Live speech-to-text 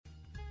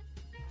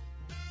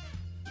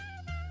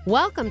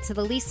Welcome to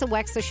the Lisa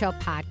Wexler Show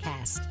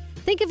podcast.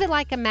 Think of it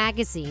like a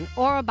magazine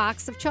or a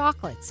box of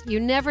chocolates. You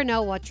never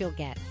know what you'll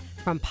get.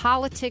 From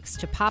politics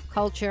to pop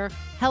culture,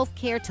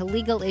 healthcare to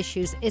legal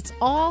issues, it's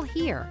all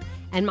here.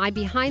 And my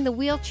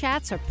behind-the-wheel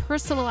chats are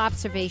personal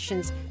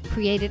observations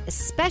created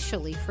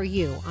especially for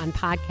you on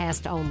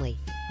podcast only.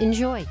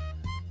 Enjoy.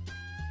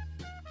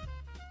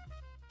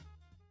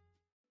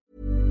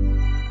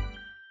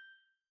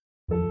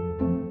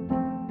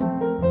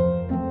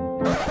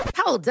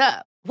 Hold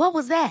up. What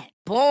was that?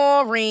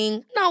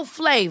 Boring. No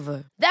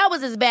flavor. That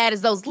was as bad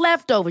as those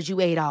leftovers you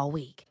ate all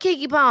week.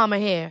 Keke Palmer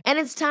here. And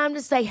it's time to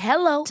say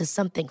hello to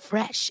something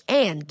fresh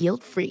and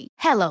guilt-free.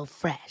 Hello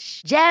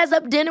Fresh. Jazz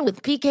up dinner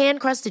with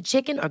pecan-crusted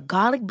chicken or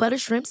garlic butter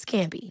shrimp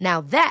scampi. Now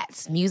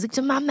that's music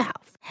to my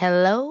mouth.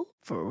 Hello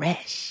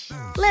Fresh.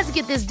 Let's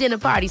get this dinner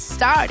party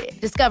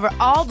started. Discover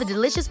all the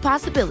delicious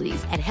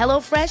possibilities at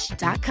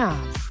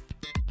HelloFresh.com.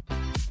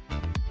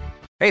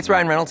 Hey, it's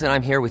Ryan Reynolds, and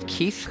I'm here with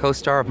Keith,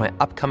 co-star of my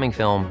upcoming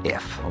film,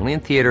 If, only in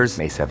theaters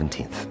May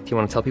 17th. Do you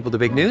want to tell people the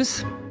big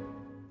news?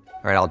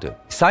 All right, I'll do it.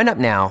 Sign up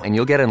now and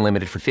you'll get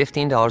unlimited for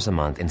 $15 a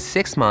month and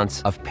 6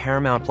 months of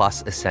Paramount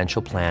Plus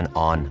Essential Plan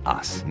on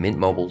us.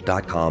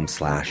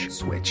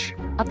 MintMobile.com/switch.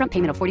 Upfront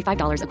payment of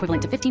 $45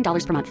 equivalent to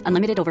 $15 per month.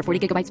 Unlimited over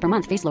 40 gigabytes per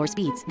month. Face lower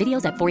speeds.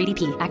 Videos at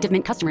 480p. Active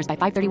Mint customers by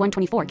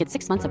 531.24 get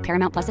 6 months of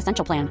Paramount Plus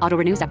Essential Plan. Auto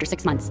renews after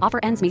 6 months. Offer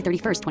ends May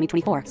 31st,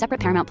 2024. Separate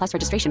Paramount Plus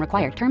registration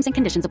required. Terms and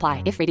conditions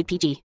apply if rated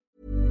PG.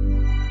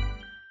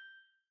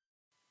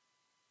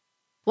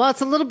 Well,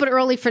 it's a little bit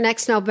early for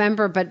next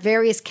November, but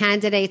various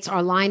candidates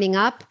are lining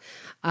up.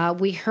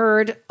 We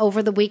heard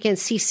over the weekend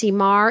CeCe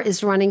Marr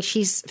is running.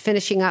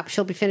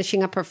 She'll be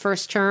finishing up her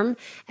first term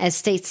as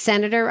state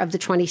senator of the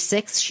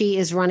 26th. She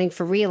is running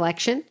for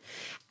re-election.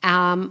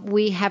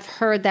 We have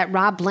heard that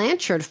Rob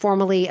Blanchard,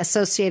 formerly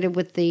associated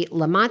with the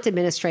Lamont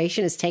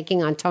administration, is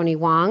taking on Tony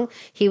Wong.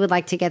 He would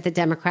like to get the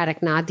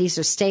Democratic nod. These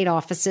are state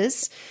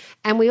offices.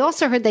 And we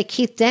also heard that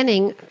Keith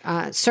Denning,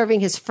 serving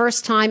his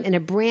first time in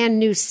a brand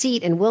new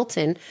seat in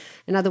Wilton.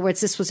 In other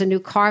words, this was a new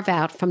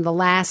carve-out from the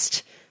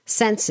last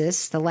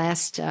census, the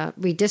last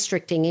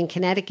redistricting in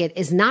Connecticut,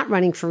 is not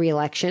running for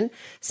re-election.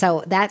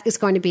 So that is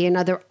going to be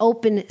another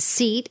open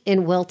seat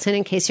in Wilton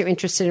in case you're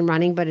interested in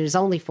running, but it is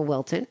only for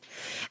Wilton.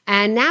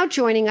 And now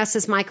joining us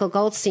is Michael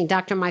Goldstein,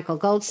 Dr. Michael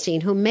Goldstein,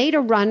 who made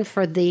a run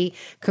for the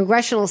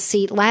congressional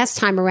seat last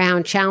time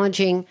around,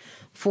 challenging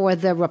for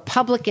the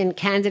Republican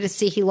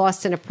candidacy. He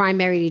lost in a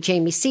primary to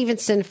Jamie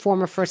Stevenson,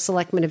 former first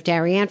selectman of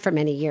Darien for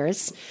many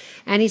years.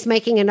 And he's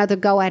making another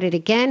go at it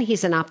again.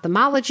 He's an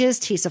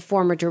ophthalmologist. He's a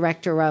former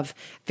director of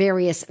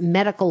various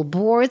medical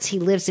boards. He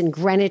lives in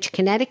Greenwich,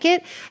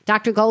 Connecticut.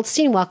 Dr.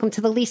 Goldstein, welcome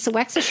to the Lisa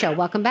Wexler Show.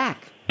 Welcome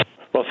back.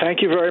 Well,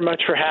 thank you very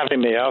much for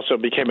having me. I also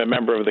became a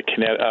member of the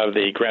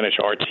Greenwich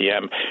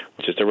RTM,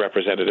 which is the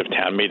representative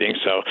town meeting.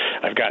 So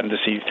I've gotten to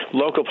see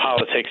local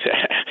politics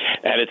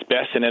at its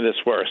best and at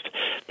its worst.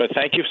 But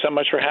thank you so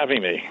much for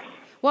having me.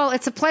 Well,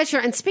 it's a pleasure.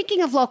 And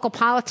speaking of local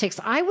politics,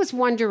 I was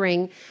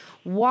wondering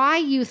why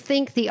you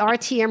think the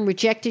RTM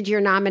rejected your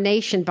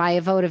nomination by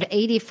a vote of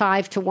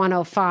 85 to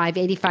 105,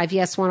 85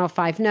 yes,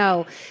 105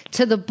 no,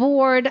 to the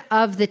board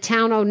of the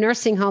town-owned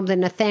nursing home, the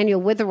Nathaniel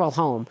Witherell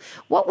home.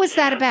 What was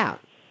that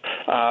about?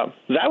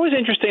 That was,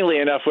 interestingly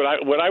enough,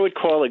 what I would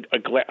call a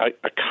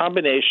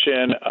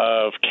combination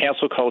of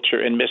cancel culture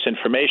and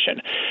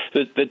misinformation.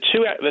 The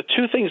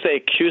two things they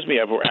accused me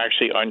of were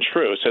actually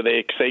untrue. So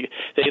they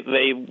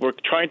were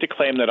trying to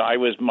claim that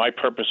my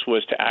purpose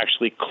was to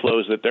actually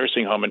close the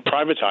nursing home and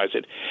privatize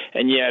it,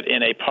 and yet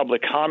in a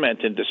public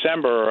comment in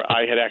December,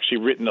 I had actually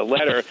written a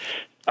letter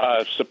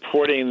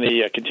supporting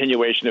the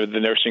continuation of the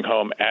nursing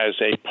home as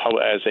a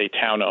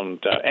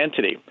town-owned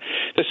entity.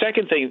 The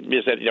second thing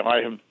is that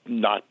I have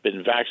not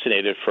been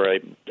vaccinated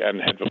and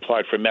have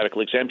applied for a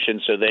medical exemption,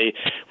 so they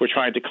were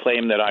trying to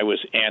claim that I was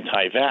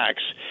anti-vax,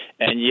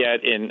 and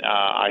yet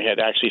I had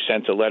actually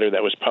sent a letter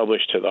that was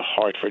published to the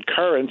Hartford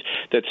Courant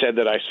that said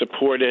that I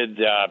supported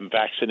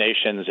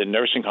vaccinations in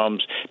nursing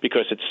homes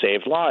because it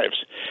saved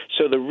lives.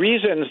 So the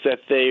reasons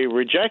that they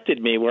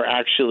rejected me were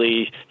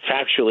actually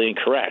factually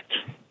incorrect.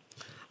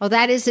 Oh,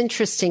 that is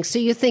interesting. So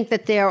you think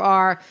that there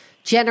are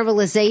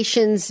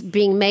generalizations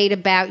being made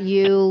about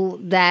you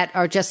that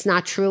are just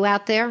not true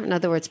out there? In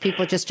other words,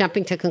 people just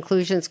jumping to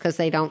conclusions because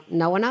they don't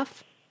know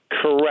enough?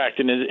 Correct.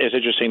 And it's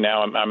interesting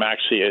now, I'm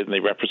actually in the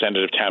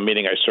representative town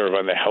meeting. I serve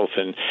on the Health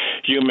and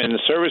Human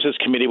Services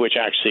Committee, which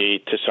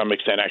actually, to some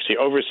extent, actually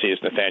oversees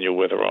Nathanial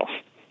Witherell.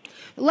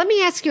 Let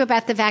me ask you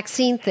about the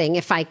vaccine thing,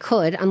 if I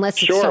could, unless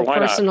it's Sure, so why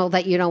personal not?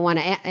 That you don't want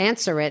to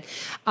answer it.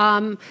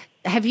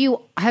 Have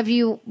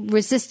you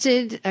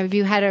resisted? Have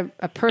you had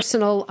a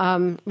personal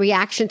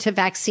reaction to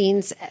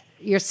vaccines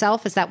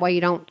yourself? Is that why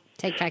you don't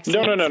take vaccines?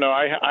 No.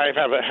 I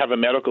have a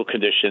medical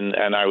condition,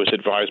 and I was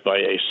advised by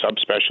a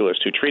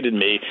subspecialist who treated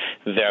me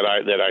that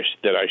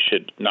I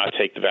should not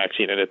take the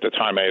vaccine. And at the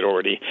time, I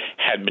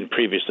had been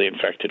previously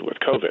infected with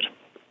COVID.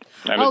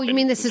 Oh, you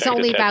mean this is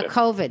only about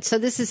COVID? So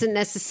this isn't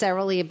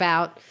necessarily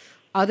about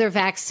other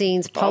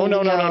vaccines,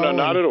 polio, no,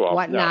 not at all.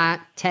 whatnot,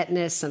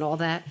 tetanus and all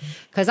that?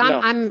 Because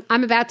I'm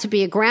about to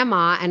be a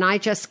grandma, and I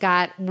just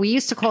got, we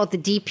used to call it the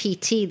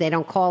DPT. They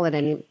don't call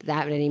it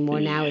that anymore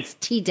now. It's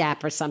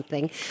Tdap or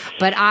something.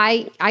 But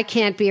I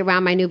can't be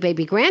around my new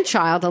baby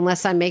grandchild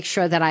unless I make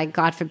sure that I,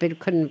 God forbid,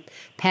 couldn't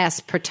pass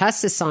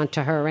pertussis on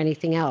to her or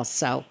anything else.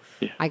 So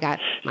I got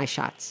my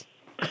shots.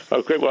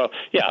 Okay, well,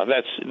 yeah,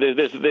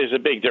 there's a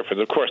big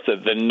difference. Of course,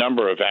 the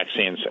number of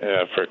vaccines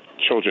for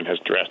children has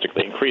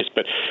drastically increased,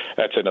 but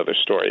that's another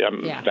story.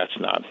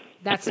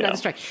 That's another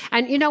story.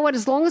 And you know what?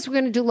 As long as we're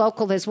going to do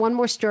local, there's one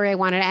more story I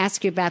wanted to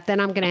ask you about. Then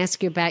I'm going to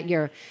ask you about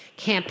your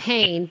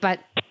campaign.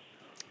 But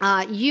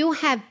you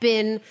have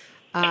been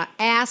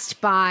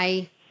asked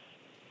by,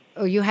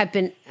 or you have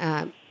been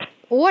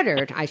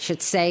ordered, I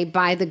should say,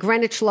 by the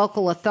Greenwich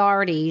local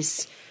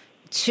authorities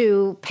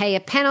to pay a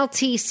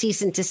penalty,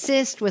 cease and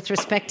desist with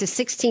respect to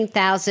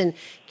 16,000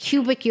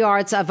 cubic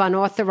yards of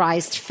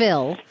unauthorized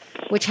fill,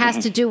 which has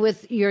to do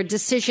with your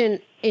decision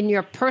in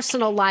your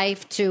personal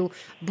life to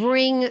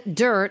bring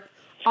dirt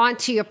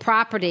onto your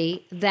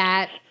property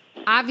that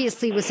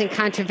obviously was in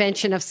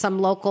contravention of some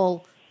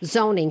local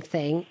zoning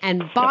thing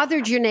and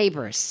bothered your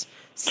neighbors.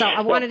 So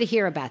I wanted to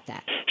hear about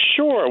that.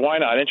 Sure, why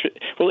not?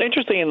 Well,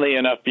 interestingly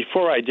enough,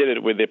 before I did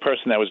it with the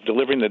person that was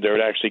delivering the dirt,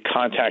 I actually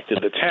contacted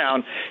the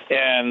town,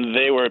 and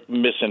they were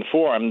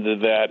misinformed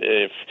that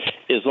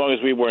as long as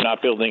we were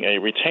not building a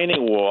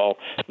retaining wall,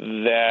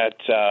 that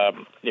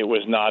it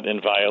was not in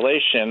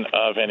violation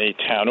of any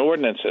town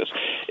ordinances.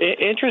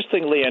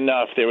 Interestingly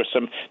enough, there's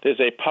some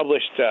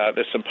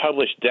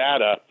published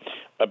data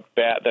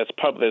about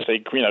there's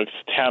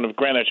a town of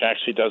Greenwich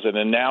actually does an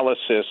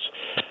analysis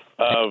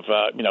of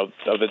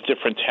the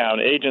different town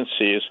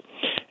agencies,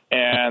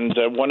 and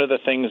one of the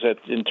things that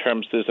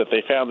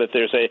they found that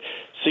there's a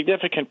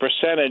significant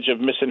percentage of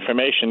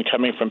misinformation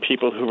coming from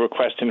people who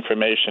request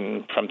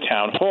information from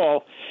town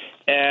hall,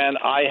 and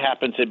I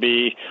happen to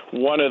be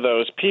one of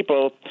those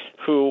people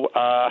who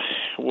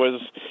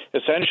was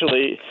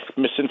essentially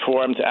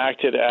misinformed,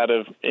 acted out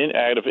of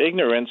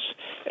ignorance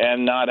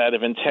and not out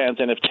of intent,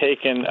 and have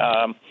taken.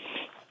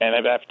 And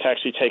I've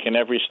actually taken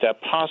every step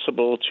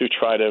possible to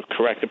try to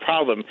correct the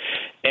problem.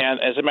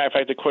 And as a matter of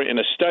fact, in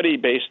a study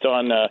based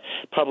on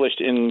published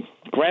in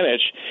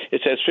Greenwich,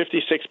 it says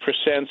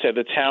 56% said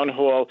the town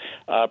hall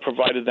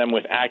provided them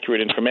with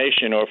accurate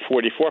information, or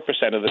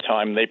 44% of the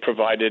time they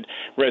provided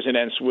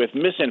residents with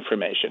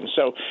misinformation.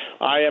 So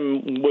I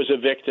was a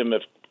victim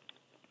of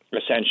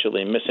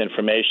essentially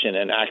misinformation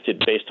and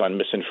acted based on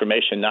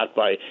misinformation, not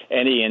by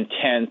any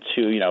intent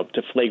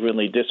to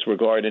flagrantly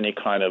disregard any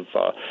kind of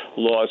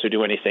laws or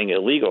do anything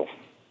illegal.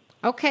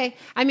 Okay.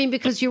 I mean,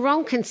 because your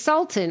own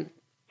consultant,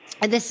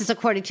 and this is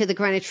according to the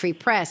Greenwich Free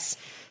Press,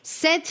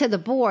 said to the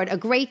board, a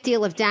great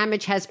deal of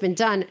damage has been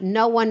done.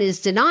 No one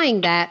is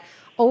denying that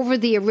over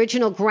the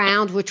original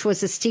ground, which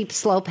was a steep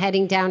slope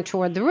heading down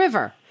toward the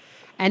river.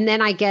 And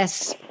then I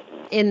guess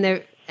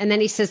and then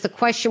he says the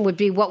question would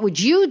be, what would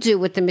you do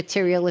with the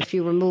material if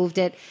you removed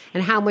it,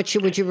 and how much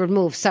would you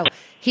remove? So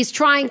he's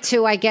trying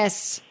to, I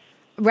guess,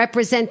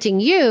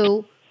 representing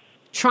you,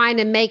 trying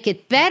to make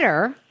it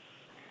better,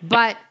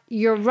 but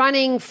you're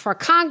running for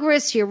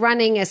Congress, you're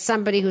running as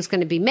somebody who's going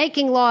to be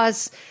making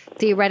laws,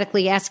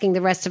 theoretically asking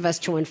the rest of us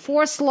to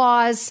enforce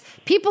laws.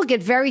 People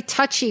get very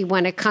touchy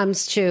when it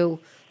comes to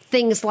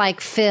things like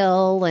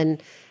fill,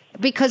 and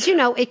because,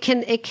 it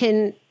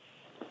can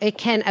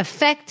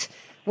affect,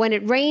 when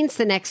it rains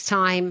the next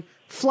time,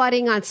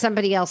 flooding on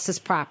somebody else's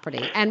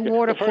property and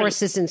water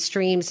courses and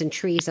streams and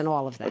trees and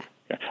all of that.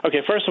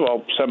 Okay, first of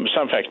all, some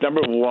facts.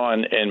 Number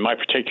one, in my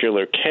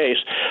particular case,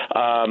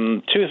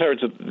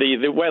 2/3 of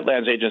the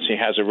Wetlands Agency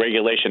has a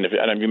regulation,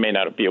 and you may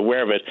not be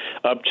aware of it,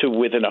 up to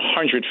within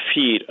 100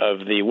 feet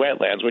of the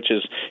wetlands, which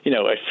is,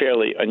 a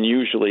fairly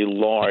unusually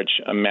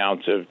large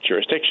amount of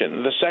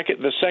jurisdiction.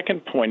 The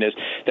second point is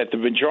that the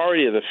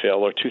majority of the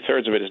fill, or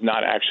 2/3 of it, is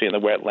not actually in the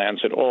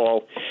wetlands at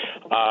all.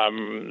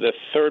 The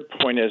third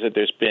point is that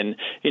there's been,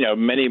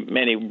 many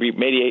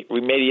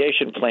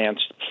remediation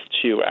plans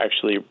to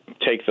actually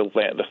take the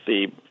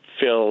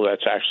fill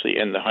that's actually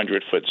in the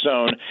 100-foot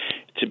zone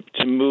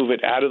to move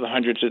it out of the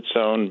 100-foot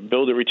zone,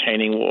 build a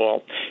retaining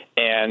wall,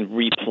 and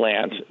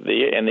replant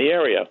in the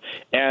area.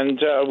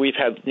 And we've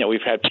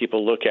had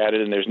people look at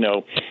it, and there's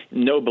no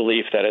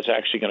belief that it's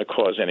actually going to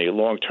cause any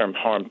long-term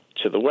harm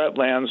to the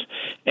wetlands,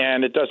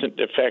 and it doesn't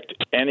affect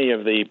any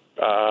of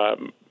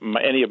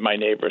my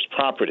neighbors'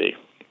 property.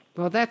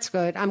 Well, that's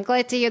good. I'm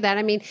glad to hear that.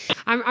 I mean,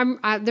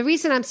 the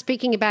reason I'm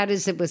speaking about it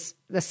is it was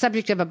the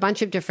subject of a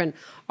bunch of different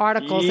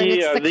articles, and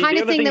it's the kind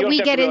of thing that we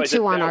get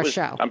into on our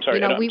show. I'm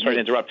sorry, I'm sorry to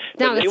interrupt.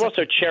 No, they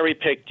also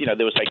cherry-picked,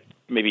 there was like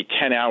maybe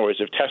 10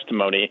 hours of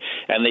testimony,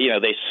 and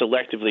they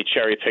selectively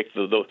cherry-picked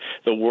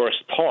the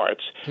worst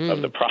parts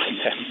of the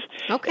process.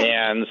 Okay.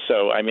 And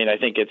so, I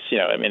think it's,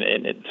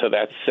 so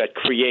that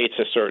creates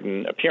a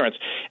certain appearance.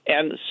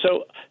 And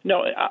so,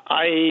 no,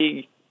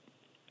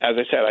 as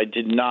I said, I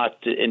did not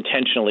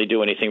intentionally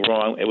do anything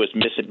wrong. It was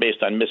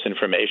based on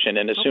misinformation.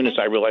 And as soon as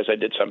I realized I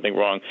did something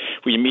wrong,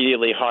 we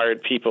immediately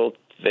hired people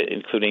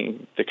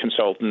including the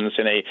consultants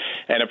and a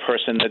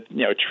person that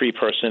a tree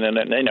person and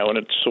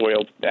a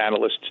soil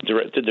analyst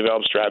to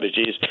develop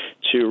strategies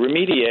to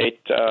remediate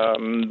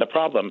the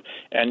problem.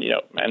 And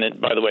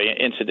by the way,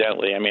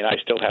 incidentally, I mean, I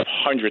still have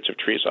hundreds of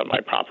trees on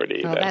my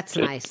property. Oh, that's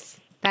nice.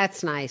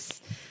 That's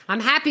nice. I'm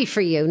happy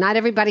for you. Not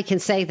everybody can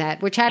say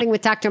that. We're chatting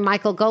with Dr.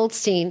 Michael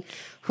Goldstein,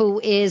 who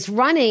is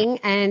running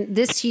and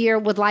this year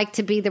would like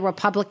to be the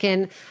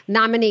Republican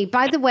nominee.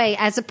 By the way,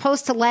 as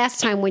opposed to last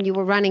time when you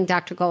were running,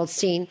 Dr.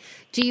 Goldstein,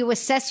 do you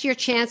assess your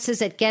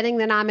chances at getting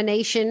the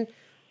nomination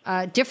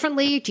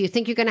differently? Do you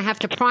think you're going to have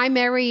to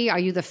primary? Are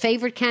you the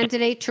favorite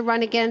candidate to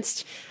run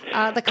against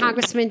the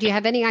congressman? Do you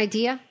have any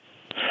idea?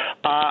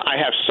 I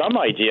have some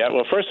idea.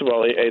 Well, first of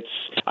all,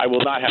 I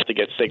will not have to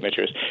get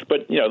signatures.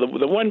 But,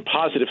 the one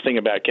positive thing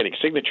about getting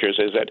signatures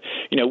is that,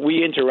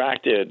 we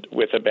interacted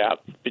with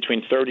about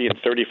between 30 and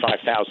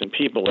 35,000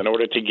 people in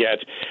order to get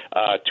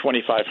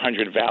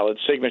 2,500 valid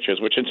signatures,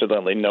 which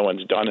incidentally no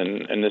one's done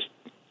in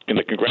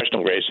the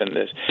congressional race in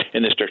this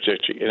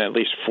district in at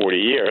least 40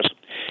 years.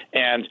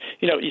 And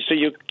so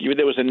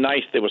there was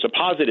a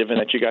positive in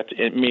that you got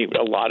to meet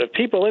a lot of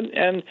people,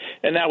 and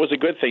that was a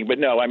good thing. But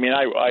no, I mean,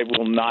 I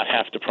will not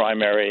have to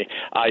primary.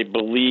 I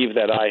believe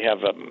that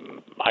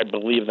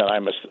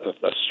I'm a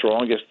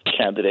strongest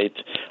candidate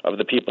of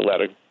the people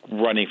that are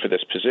running for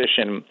this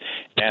position,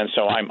 and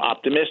so I'm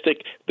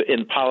optimistic.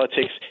 In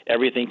politics,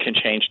 everything can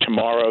change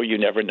tomorrow. You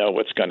never know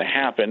what's going to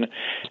happen.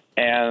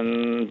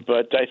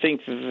 But I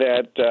think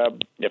that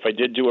if I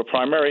did do a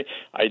primary,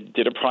 I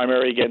did a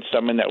primary against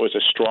someone that was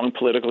a strong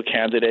political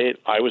candidate.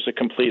 I was a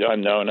complete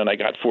unknown, and I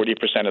got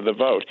 40% of the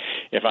vote.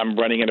 If I'm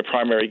running in a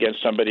primary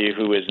against somebody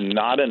who is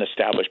not an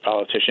established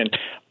politician,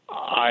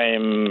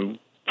 and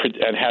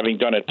having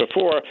done it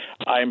before,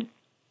 I'm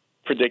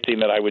predicting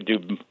that I would do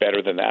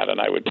better than that,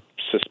 and I would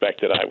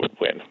suspect that I would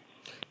win.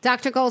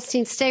 Dr.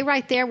 Goldstein, stay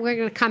right there. We're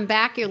going to come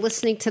back. You're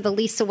listening to the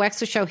Lisa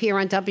Wexler Show here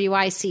on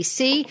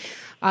WICC.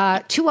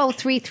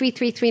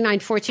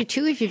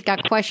 203-333-9422 if you've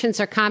got questions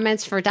or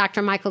comments for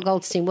Dr. Michael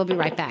Goldstein. We'll be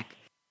right back.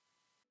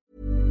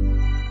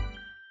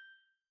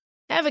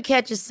 Ever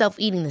catch yourself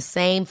eating the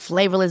same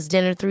flavorless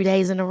dinner 3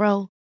 days in a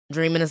row?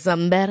 Dreaming of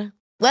something better?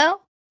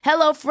 Well,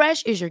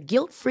 HelloFresh is your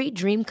guilt-free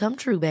dream come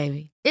true,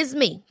 baby. It's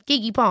me,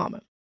 Keke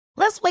Palmer.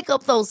 Let's wake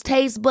up those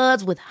taste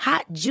buds with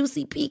hot,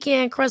 juicy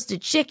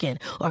pecan-crusted chicken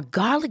or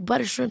garlic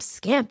butter shrimp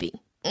scampi.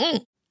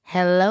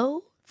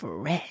 Hello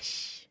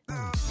Fresh.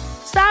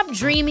 Stop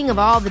dreaming of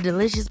all the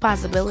delicious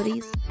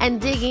possibilities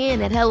and dig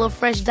in at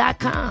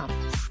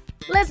HelloFresh.com.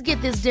 Let's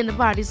get this dinner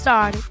party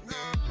started.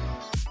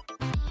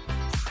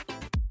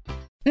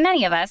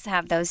 Many of us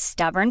have those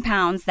stubborn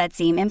pounds that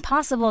seem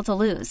impossible to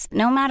lose,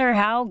 no matter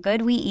how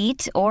good we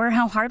eat or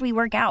how hard we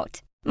work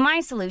out.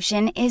 My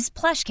solution is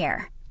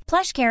PlushCare.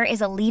 PlushCare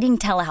is a leading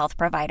telehealth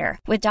provider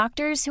with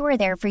doctors who are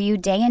there for you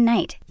day and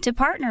night to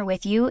partner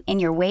with you in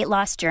your weight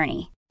loss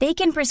journey. They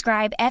can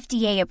prescribe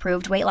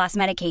FDA-approved weight loss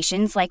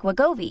medications like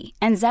Wegovy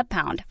and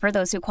Zepbound for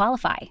those who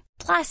qualify.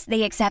 Plus,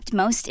 they accept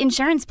most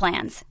insurance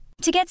plans.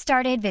 To get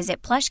started,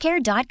 visit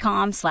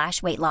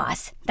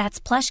plushcare.com/weightloss. That's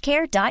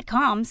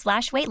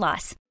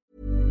plushcare.com/weightloss.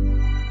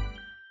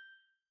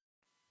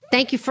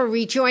 Thank you for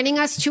rejoining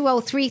us.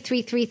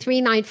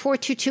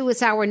 203-333-9422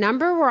 is our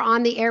number. We're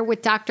on the air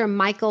with Dr.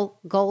 Michael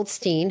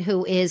Goldstein,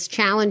 who is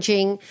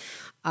challenging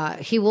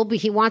he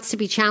wants to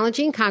be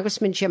challenging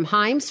Congressman Jim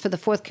Himes for the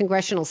 4th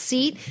congressional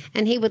seat,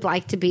 and he would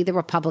like to be the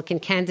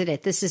Republican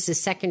candidate. This is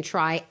his second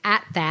try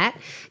at that.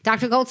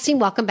 Dr. Goldstein,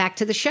 welcome back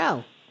to the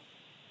show.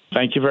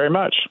 Thank you very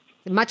much.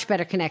 Much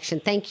better connection.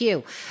 Thank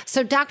you.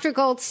 So, Dr.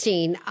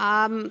 Goldstein,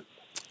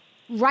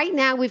 right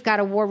now we've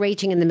got a war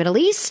raging in the Middle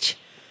East.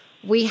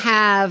 We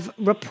have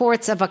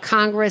reports of a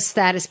Congress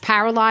that is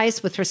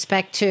paralyzed with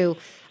respect to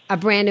a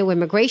brand new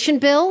immigration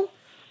bill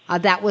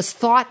that was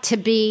thought to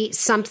be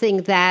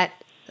something that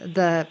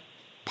the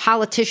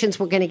politicians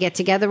were going to get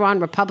together on,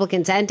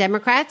 Republicans and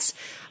Democrats.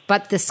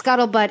 But the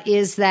scuttlebutt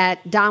is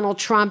that Donald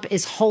Trump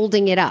is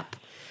holding it up.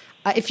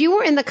 If you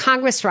were in the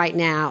Congress right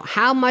now,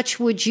 how much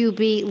would you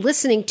be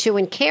listening to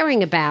and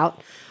caring about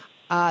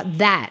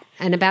that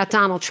and about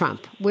Donald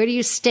Trump? Where do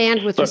you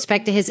stand with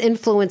respect to his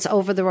influence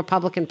over the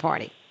Republican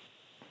Party?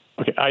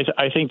 Okay,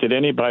 I think that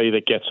anybody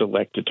that gets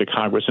elected to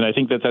Congress, and I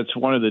think that that's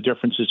one of the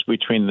differences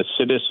between the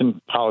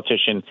citizen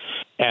politician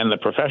and the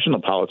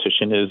professional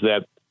politician, is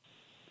that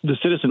the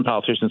citizen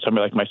politician,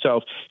 somebody like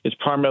myself, is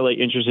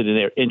primarily interested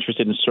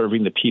in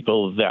serving the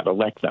people that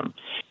elect them,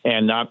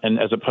 and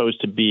as opposed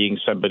to being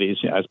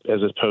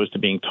as opposed to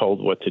being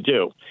told what to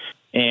do.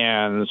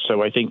 And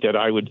so I think that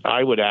I would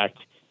act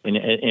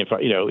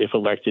if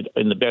elected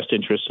in the best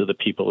interest of the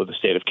people of the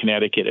state of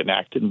Connecticut, and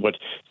act in what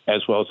I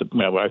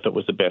thought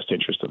was the best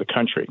interest of the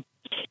country.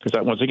 Because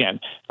once again,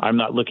 I'm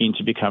not looking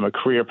to become a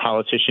career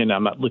politician.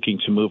 I'm not looking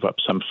to move up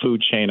some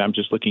food chain. I'm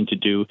just looking to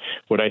do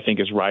what I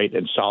think is right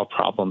and solve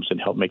problems and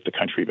help make the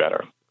country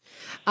better.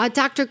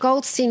 Dr.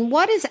 Goldstein,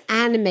 what is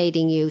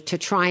animating you to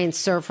try and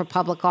serve for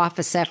public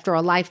office after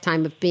a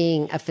lifetime of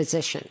being a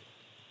physician?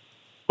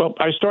 Well,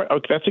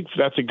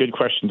 that's a good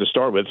question to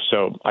start with.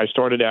 So I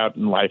started out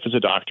in life as a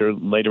doctor.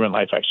 Later in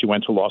life, I actually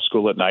went to law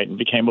school at night and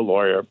became a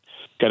lawyer.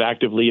 Got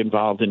actively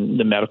involved in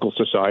the medical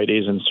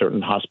societies and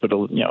certain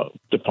hospital,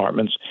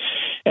 departments.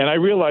 And I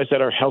realized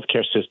that our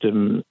healthcare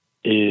system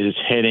is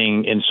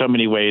heading in so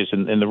many ways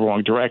in the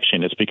wrong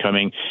direction. It's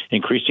becoming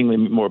increasingly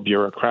more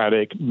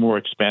bureaucratic, more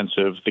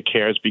expensive. The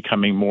care is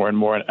becoming more and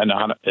more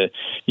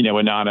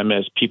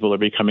anonymous. People are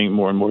becoming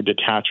more and more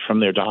detached from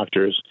their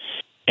doctors.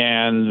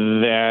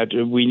 And that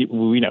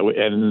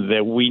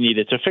we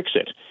needed to fix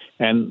it.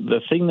 And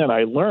the thing that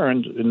I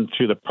learned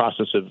through the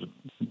process of,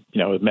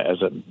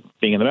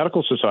 being in the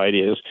medical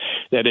society is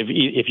that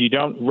if you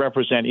don't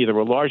represent either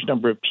a large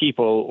number of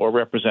people or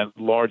represent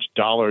large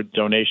dollar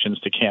donations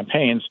to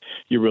campaigns,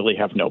 you really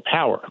have no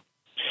power.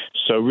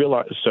 So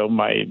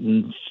my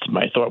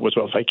thought was,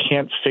 well, if I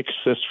can't fix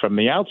this from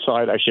the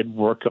outside, I should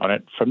work on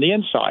it from the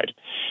inside.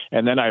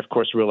 And then I, of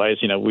course,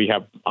 realized, we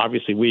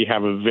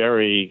have a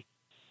very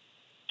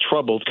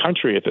troubled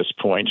country at this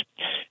point,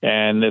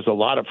 and there's a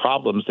lot of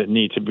problems that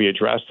need to be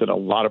addressed and a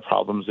lot of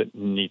problems that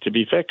need to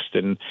be fixed.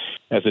 And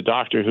as a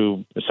doctor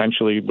who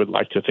essentially would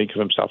like to think of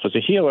himself as a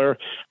healer,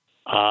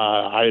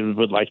 I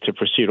would like to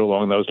proceed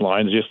along those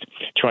lines, just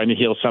trying to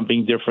heal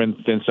something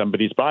different than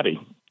somebody's body.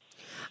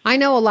 I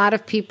know a lot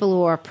of people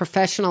who are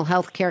professional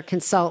healthcare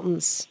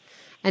consultants,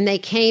 and they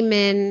came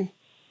in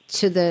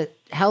to the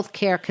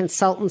healthcare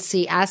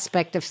consultancy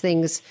aspect of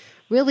things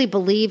really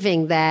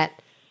believing that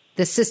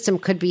the system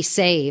could be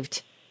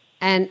saved.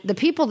 And the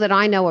people that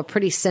I know are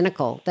pretty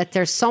cynical, that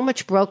there's so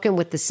much broken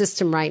with the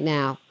system right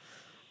now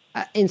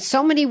in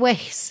so many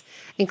ways,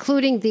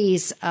 including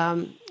these,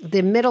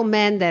 the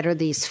middlemen that are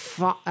these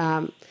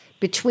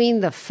between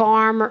the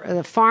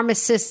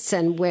pharmacists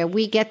and where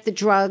we get the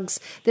drugs.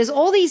 There's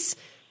all these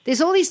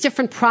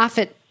different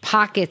profit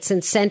pockets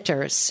and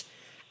centers.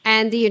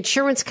 And the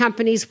insurance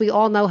companies, we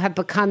all know, have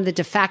become the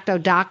de facto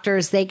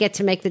doctors. They get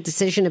to make the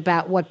decision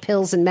about what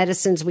pills and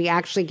medicines we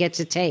actually get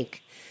to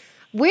take.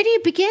 Where do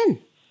you begin?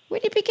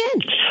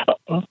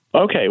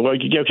 Okay. Well,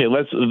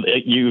 let's.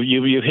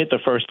 You hit the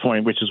first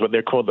point, which is what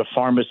they're called the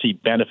pharmacy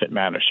benefit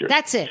manager.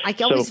 That's it. I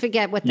always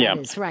forget what that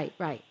is. Right.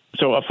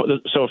 So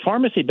a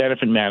pharmacy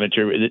benefit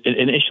manager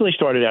initially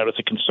started out as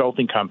a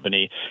consulting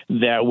company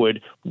that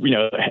would,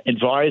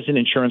 advise an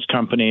insurance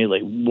company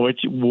like what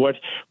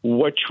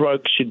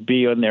drugs should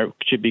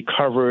be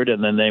covered,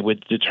 and then they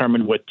would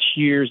determine what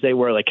tiers they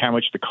were, like how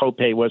much the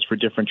copay was for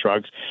different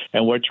drugs,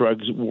 and what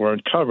drugs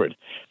weren't covered.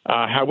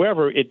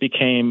 However, it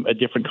became a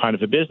different kind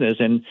of a business,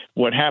 and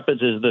what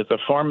happens is that the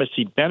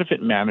pharmacy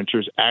benefit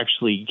managers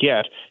actually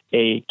get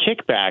a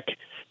kickback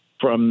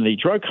from the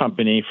drug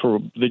company for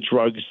the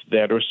drugs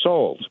that are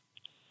sold.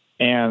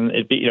 And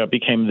it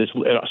became this,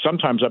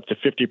 sometimes up to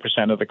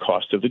 50% of the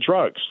cost of the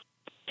drugs.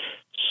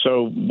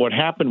 So what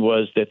happened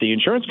was that the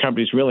insurance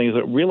companies really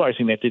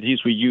realizing that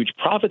these were huge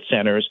profit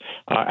centers,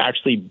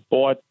 actually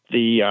bought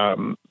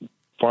the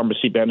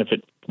pharmacy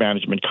benefit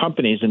management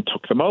companies and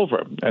took them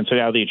over. And so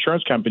now the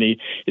insurance company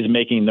is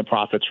making the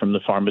profits from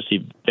the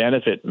pharmacy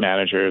benefit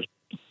managers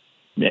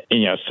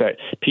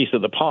piece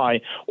of the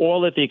pie,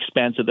 all at the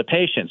expense of the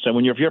patient. So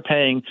if you're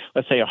paying,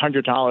 let's say,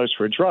 $100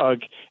 for a drug,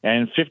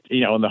 and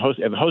and the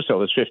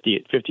wholesale is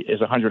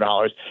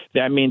 $100,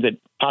 that means that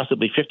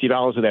possibly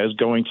 $50 of that is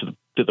going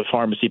to the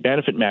pharmacy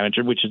benefit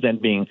manager, which is then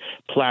being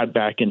plowed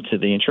back into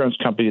the insurance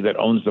company that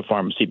owns the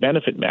pharmacy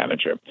benefit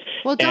manager.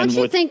 Well, don't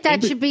you think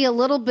that should be a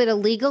little bit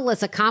illegal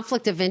as a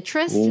conflict of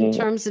interest in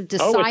terms of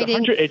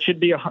deciding? It should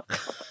be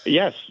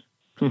yes.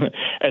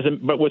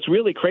 But what's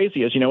really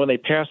crazy is, when they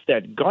passed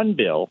that gun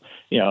bill,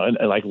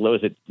 like was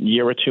it a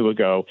year or two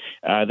ago,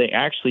 they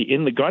actually,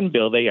 in the gun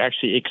bill, they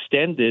actually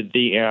extended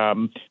the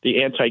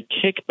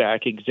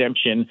anti-kickback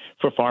exemption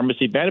for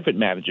pharmacy benefit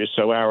managers.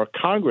 So our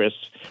Congress,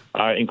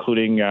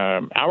 including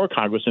our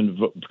Congressman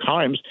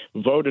Kimes,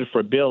 voted for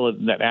a bill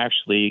that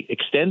actually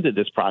extended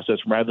this process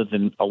rather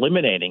than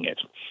eliminating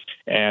it.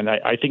 And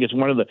I think it's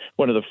one of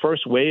the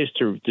first ways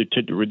to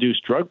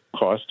reduce drug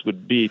costs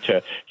would be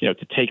to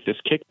take this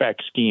kickback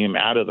scheme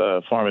out of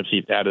the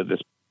pharmacy, out of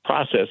this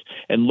process,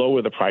 and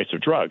lower the price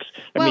of drugs.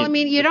 I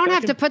mean, you don't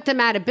have to put them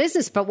out of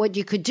business, but what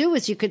you could do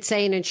is you could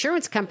say an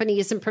insurance company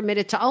isn't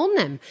permitted to own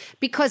them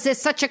because there's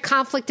such a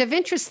conflict of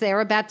interest there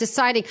about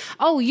deciding,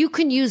 oh, you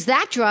can use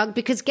that drug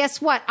because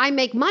guess what? I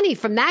make money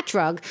from that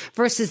drug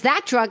versus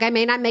that drug I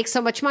may not make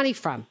so much money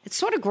from. It's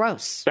sort of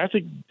gross.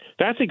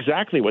 That's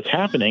exactly what's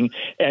happening,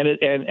 and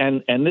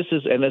this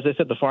is, and as I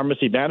said, the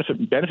pharmacy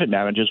benefit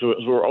managers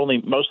were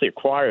only mostly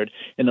acquired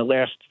in the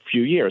last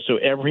few years. So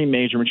every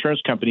major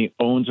insurance company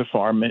owns a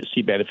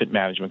pharmacy benefit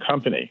management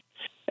company,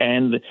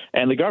 and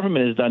the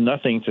government has done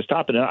nothing to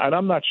stop it. And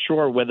I'm not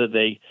sure whether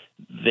they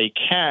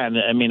can.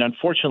 I mean,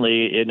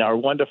 unfortunately, in our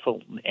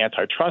wonderful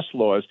antitrust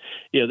laws,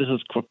 this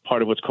is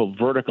part of what's called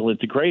vertical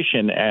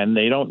integration, and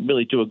they don't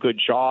really do a good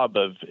job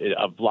of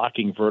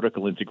blocking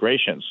vertical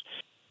integrations.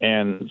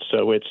 And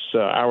so it's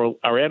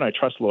our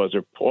antitrust laws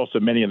are also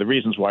many of the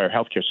reasons why our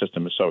healthcare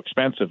system is so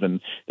expensive, and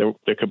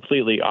they're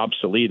completely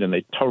obsolete, and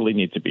they totally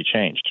need to be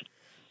changed.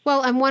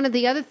 Well, and one of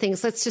the other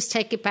things, let's just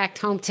take it back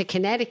home to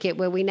Connecticut,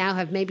 where we now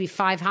have maybe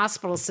 5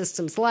 hospital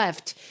systems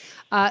left.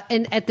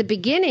 And at the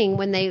beginning,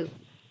 when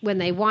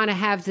they want to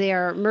have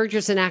their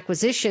mergers and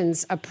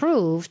acquisitions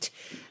approved,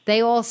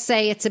 they all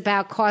say it's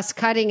about cost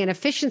cutting and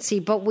efficiency.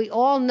 But we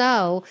all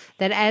know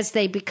that as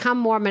they become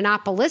more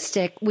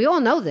monopolistic, we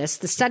all know this,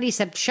 the studies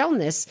have shown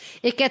this,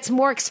 it gets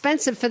more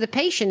expensive for the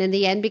patient in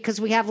the end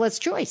because we have less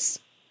choice.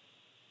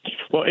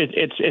 Well,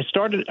 it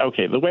started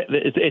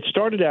it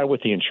started out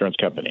with the insurance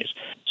companies.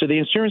 So the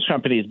insurance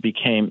companies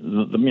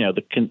became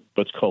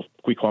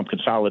we call them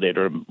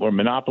consolidator or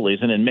monopolies,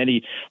 and in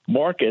many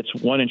markets,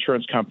 one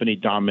insurance company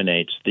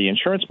dominates the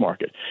insurance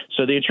market.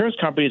 So the insurance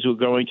companies were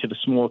going to the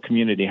small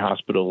community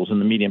hospitals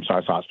and the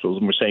medium-sized hospitals,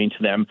 and were saying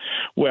to them,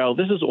 "Well,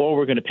 this is all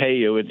we're going to pay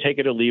you, and take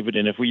it or leave it.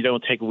 And if you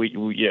don't take what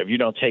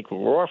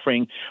we're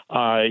offering,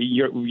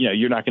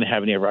 you're not going to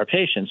have any of our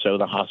patients." So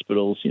the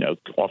hospitals,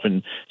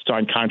 often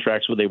signed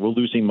contracts where they were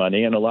losing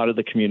money, and a lot of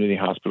the community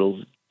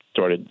hospitals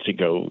started to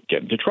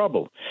get into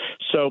trouble.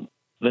 So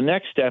the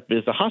next step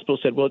is the hospital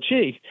said, well,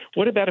 gee,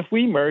 what about if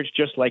we merge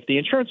just like the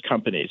insurance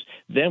companies?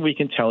 Then we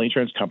can tell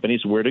insurance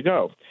companies where to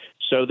go.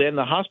 So then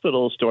the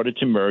hospitals started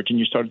to merge, and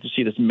you started to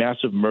see this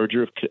massive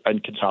merger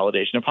and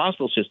consolidation of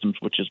hospital systems,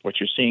 which is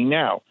what you're seeing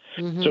now.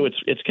 Mm-hmm. So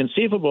it's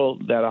conceivable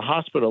that a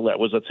hospital that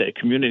was, let's say, a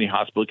community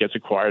hospital gets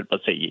acquired,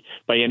 let's say,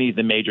 by any of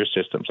the major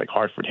systems like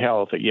Hartford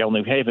Health or Yale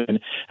New Haven,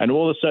 and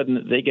all of a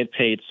sudden they get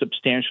paid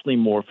substantially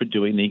more for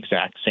doing the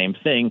exact same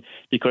thing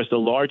because the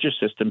larger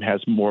system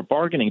has more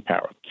bargaining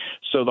power.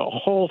 So the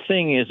whole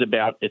thing is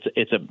about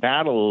it's a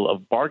battle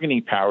of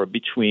bargaining power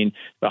between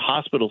the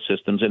hospital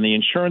systems and the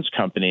insurance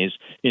companies,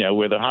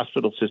 where the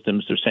hospital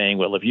systems are saying,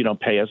 well, if you don't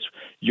pay us,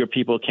 your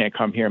people can't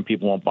come here and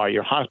people won't buy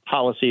your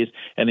policies.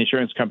 And the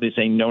insurance companies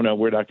saying, no,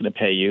 we're not going to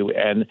pay you.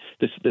 And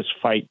this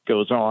fight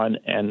goes on.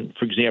 And,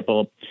 for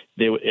example,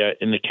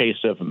 in the case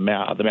of the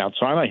Mount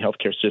Sinai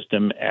healthcare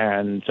system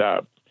and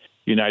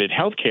United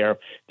Healthcare,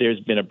 there's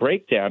been a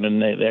breakdown,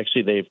 and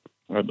they've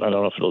I don't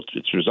know if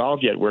it's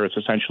resolved yet, where it's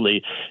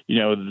essentially,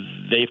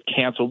 they've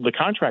canceled the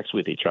contracts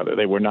with each other.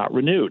 They were not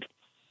renewed.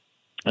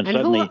 And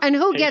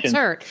who gets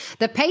hurt?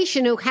 The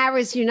patient who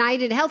carries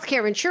United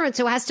Healthcare insurance,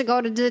 who has to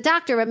go to the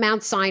doctor at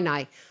Mount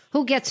Sinai.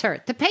 Who gets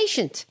hurt? The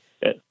patient.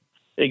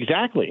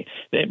 Exactly,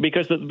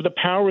 because the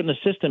power in the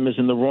system is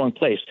in the wrong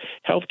place.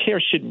 Healthcare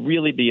should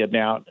really be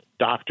about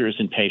doctors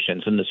and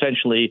patients, and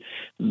essentially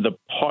the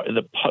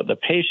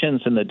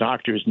patients and the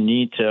doctors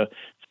need to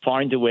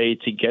find a way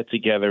to get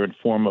together and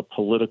form a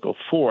political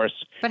force.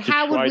 But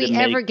how would we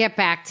ever get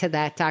back to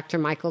that, Dr.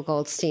 Michael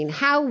Goldstein?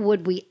 How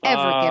would we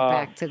ever get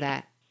back to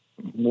that?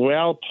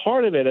 Well,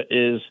 part of it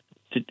is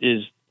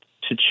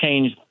to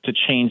change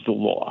the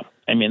law.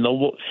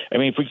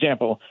 For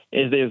example,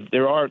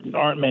 there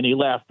aren't many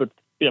left, but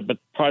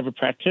private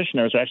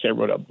practitioners, actually I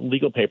wrote a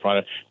legal paper on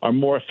it, are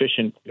more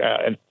efficient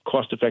and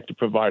cost-effective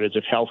providers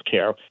of health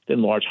care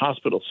than large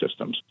hospital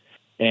systems.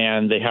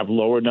 And they have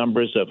lower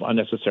numbers of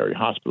unnecessary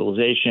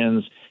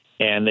hospitalizations,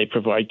 and they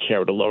provide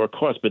care at a lower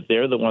cost. But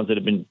they're the ones that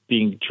have been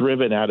being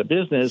driven out of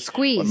business,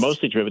 squeezed, or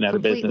mostly driven out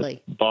completely. of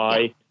business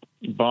by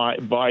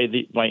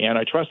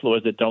antitrust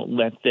laws that don't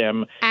let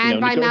them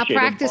and by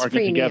malpractice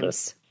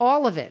premiums.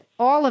 Together.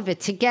 All of it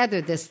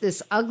together.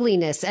 This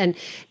ugliness, and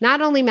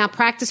not only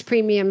malpractice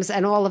premiums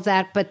and all of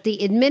that, but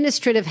the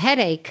administrative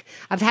headache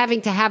of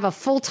having to have a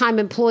full-time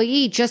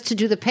employee just to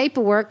do the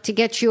paperwork to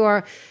get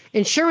your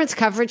insurance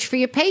coverage for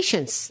your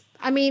patients.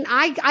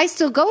 I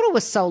still go to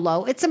a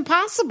solo. It's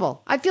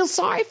impossible. I feel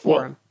sorry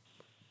for them.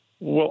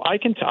 Well,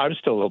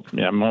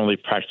 I'm only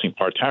practicing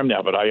part-time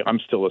now, but I'm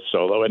still a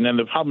solo. And then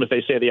the problem is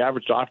they say the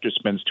average doctor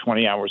spends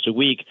 20 hours a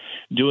week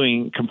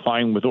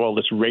complying with all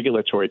this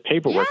regulatory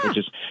paperwork, which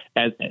is,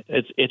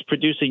 it's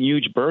producing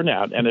huge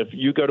burnout. And if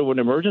you go to an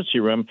emergency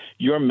room,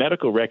 your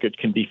medical record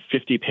can be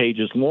 50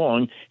 pages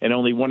long, and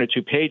only 1 or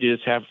 2 pages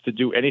have to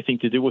do anything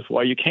to do with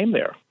why you came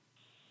there.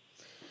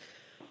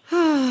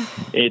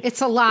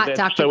 It's a lot,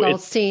 Dr.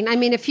 Goldstein.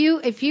 If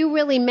you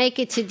really make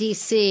it to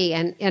D.C.,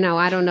 and,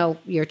 I don't know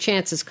your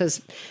chances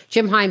because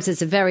Jim Himes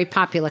is a very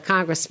popular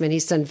congressman.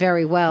 He's done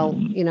very well,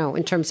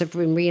 in terms of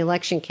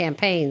re-election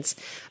campaigns.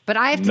 But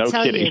I have to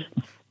tell you,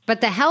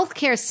 but the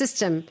healthcare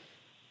system,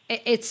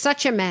 it's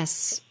such a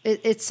mess.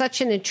 It's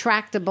such an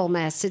intractable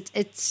mess.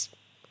 It's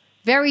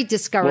very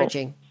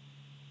discouraging.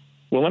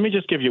 Well, let me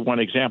just give you one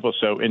example.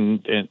 So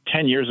in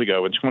 10 years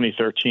ago, in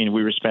 2013,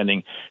 we were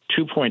spending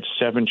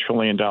 $2.7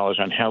 trillion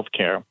on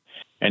healthcare,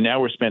 and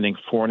now we're spending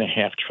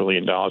 $4.5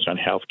 trillion on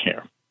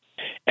healthcare.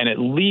 And at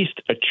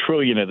least $1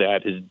 trillion of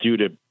that is due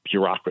to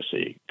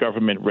bureaucracy,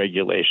 government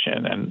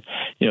regulation. And,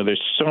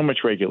 there's so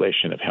much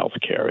regulation of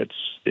healthcare.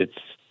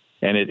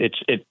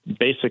 It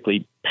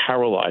basically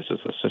paralyzes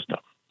the system.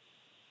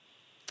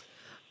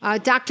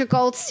 Dr.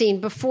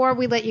 Goldstein, before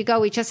we let you go,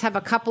 we just have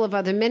a couple of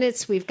other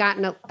minutes. We've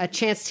gotten a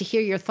chance to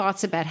hear your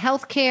thoughts about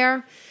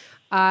healthcare.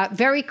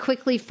 Very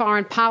quickly,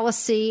 foreign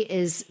policy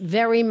is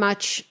very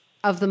much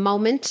of the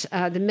moment.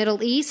 The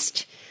Middle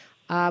East.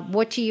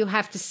 What do you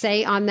have to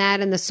say on that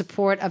and the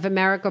support of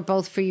America,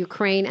 both for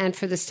Ukraine and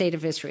for the state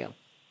of Israel?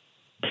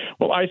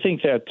 Well, I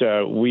think that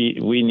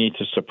we need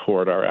to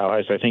support our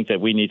allies. I think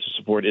that we need to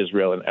support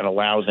Israel and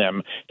allow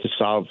them to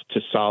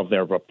solve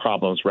their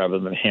problems rather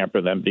than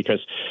hamper them, because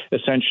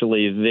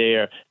essentially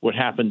what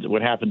happened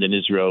in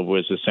Israel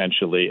was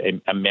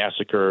essentially a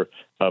massacre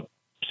of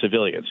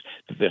civilians.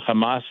 The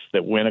Hamas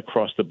that went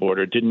across the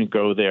border didn't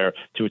go there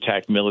to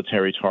attack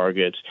military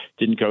targets,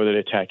 didn't go there to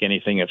attack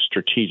anything of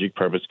strategic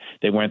purpose.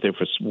 They went there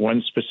for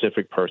one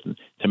specific person,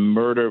 to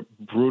murder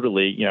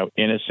brutally,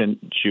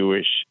 innocent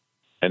Jewish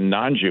and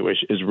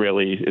non-Jewish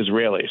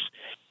Israelis.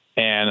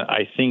 And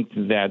I think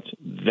that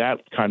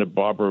kind of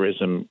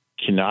barbarism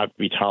cannot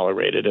be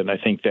tolerated. And I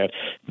think that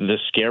the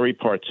scary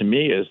part to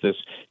me is this,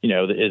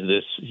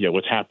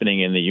 what's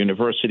happening in the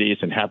universities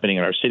and happening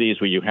in our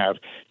cities, where you have,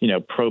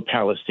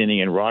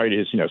 pro-Palestinian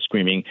rioters,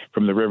 screaming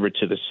from the river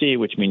to the sea,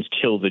 which means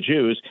kill the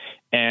Jews.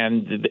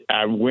 And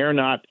we're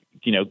not,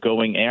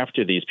 going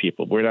after these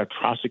people. We're not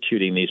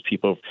prosecuting these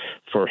people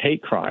for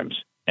hate crimes.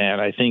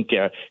 And I think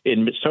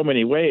in so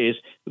many ways,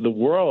 the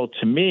world,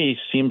 to me,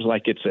 seems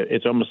like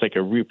it's almost like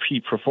a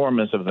repeat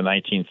performance of the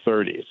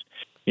 1930s.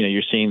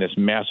 You're seeing this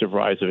massive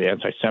rise of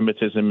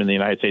anti-Semitism in the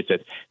United States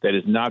that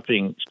is not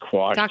being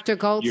quashed. Dr.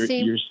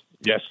 Goldstein?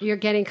 Yes. You're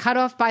getting cut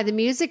off by the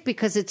music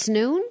because it's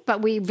noon,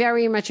 but we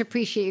very much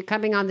appreciate you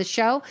coming on the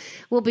show.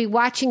 We'll be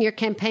watching your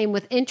campaign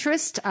with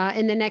interest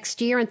in the next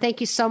year. And thank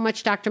you so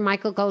much, Dr.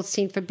 Michael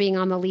Goldstein, for being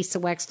on the Lisa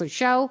Wexler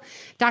Show.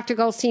 Dr.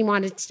 Goldstein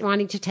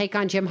wanting to take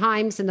on Jim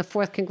Himes in the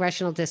 4th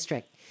Congressional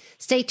District.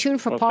 Stay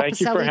tuned for Paul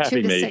Pacelli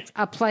 2 to 6.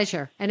 A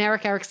pleasure. And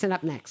Eric Erickson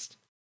up next.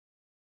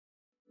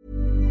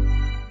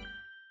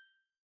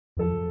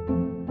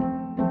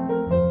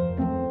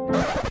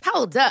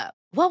 Hold up.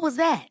 What was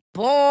that?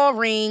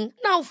 Boring.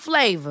 No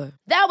flavor.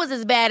 That was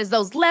as bad as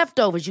those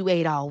leftovers you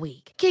ate all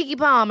week. Keke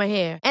Palmer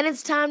here. And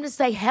it's time to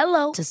say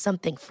hello to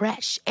something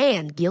fresh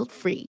and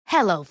guilt-free.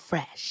 Hello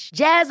Fresh.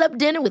 Jazz up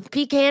dinner with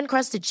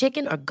pecan-crusted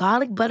chicken or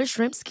garlic butter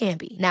shrimp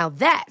scampi. Now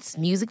that's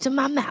music to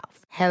my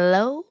mouth.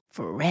 Hello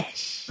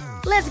Fresh.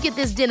 Let's get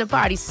this dinner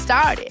party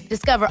started.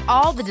 Discover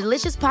all the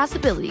delicious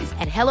possibilities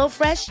at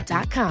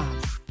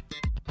HelloFresh.com.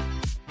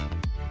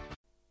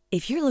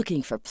 If you're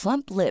looking for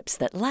plump lips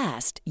that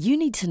last, you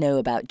need to know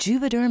about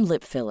Juvederm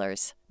lip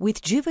fillers.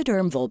 With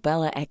Juvederm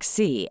Volbella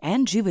XC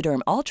and Juvederm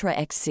Ultra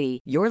XC,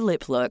 your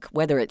lip look,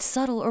 whether it's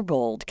subtle or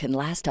bold, can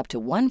last up to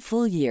 1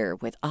 full year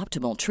with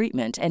optimal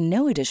treatment and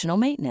no additional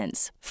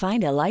maintenance.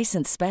 Find a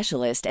licensed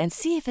specialist and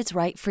see if it's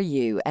right for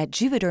you at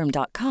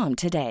Juvederm.com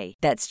today.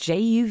 That's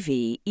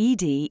JUVEDERM.com.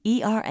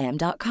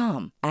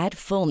 Add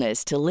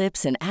fullness to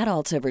lips in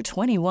adults over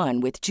 21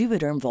 with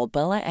Juvederm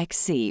Volbella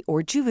XC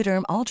or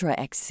Juvederm Ultra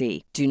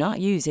XC. Do not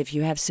use if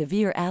you have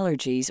severe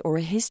allergies or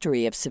a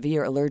history of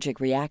severe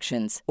allergic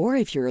reactions, or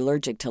if you're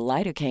allergic to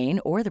lidocaine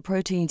or the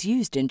proteins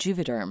used in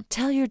Juvederm.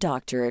 Tell your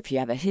doctor if you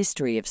have a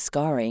history of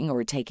scarring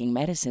or taking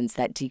medicines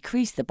that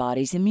decrease the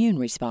body's immune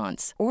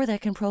response or that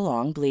can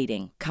prolong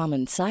bleeding.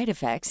 Common side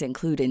effects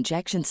include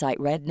injection site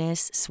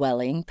redness,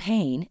 swelling,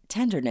 pain,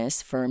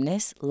 tenderness,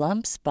 firmness,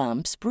 lumps,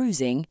 bumps,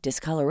 bruising,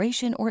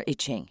 discoloration, or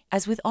itching.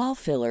 As with all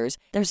fillers,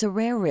 there's a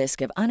rare risk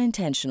of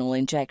unintentional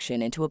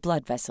injection into a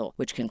blood vessel,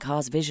 which can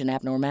cause vision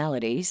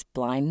abnormalities,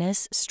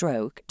 blindness,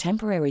 stroke,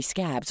 temporary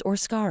scabs, or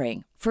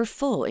scarring. For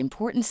full,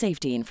 important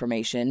safety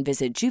information,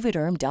 visit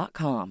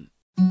Juvederm.com.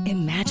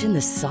 Imagine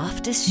the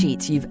softest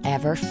sheets you've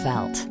ever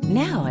felt.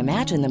 Now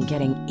imagine them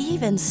getting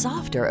even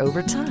softer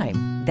over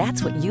time.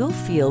 That's what you'll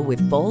feel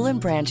with Boll &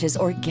 Branch's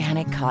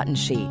organic cotton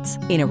sheets.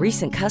 In a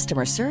recent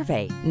customer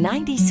survey,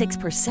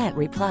 96%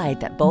 replied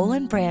that Boll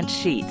 & Branch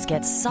sheets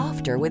get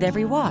softer with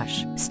every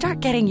wash. Start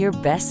getting your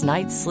best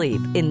night's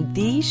sleep in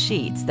these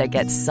sheets that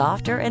get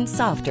softer and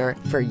softer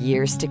for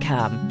years to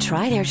come.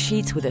 Try their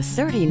sheets with a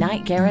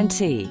 30-night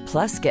guarantee.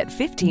 Plus, get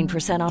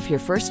 15% off your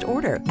first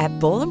order at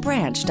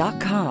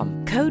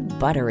bollandbranch.com. Code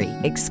BUTTERY.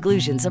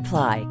 Exclusions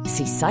apply.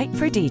 See site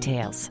for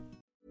details.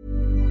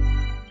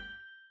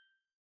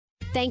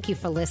 Thank you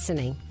for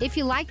listening. If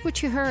you liked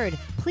what you heard,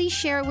 please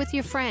share it with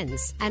your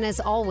friends. And as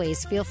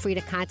always, feel free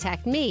to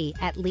contact me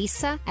at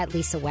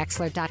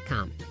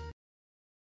lisa@lisawexler.com.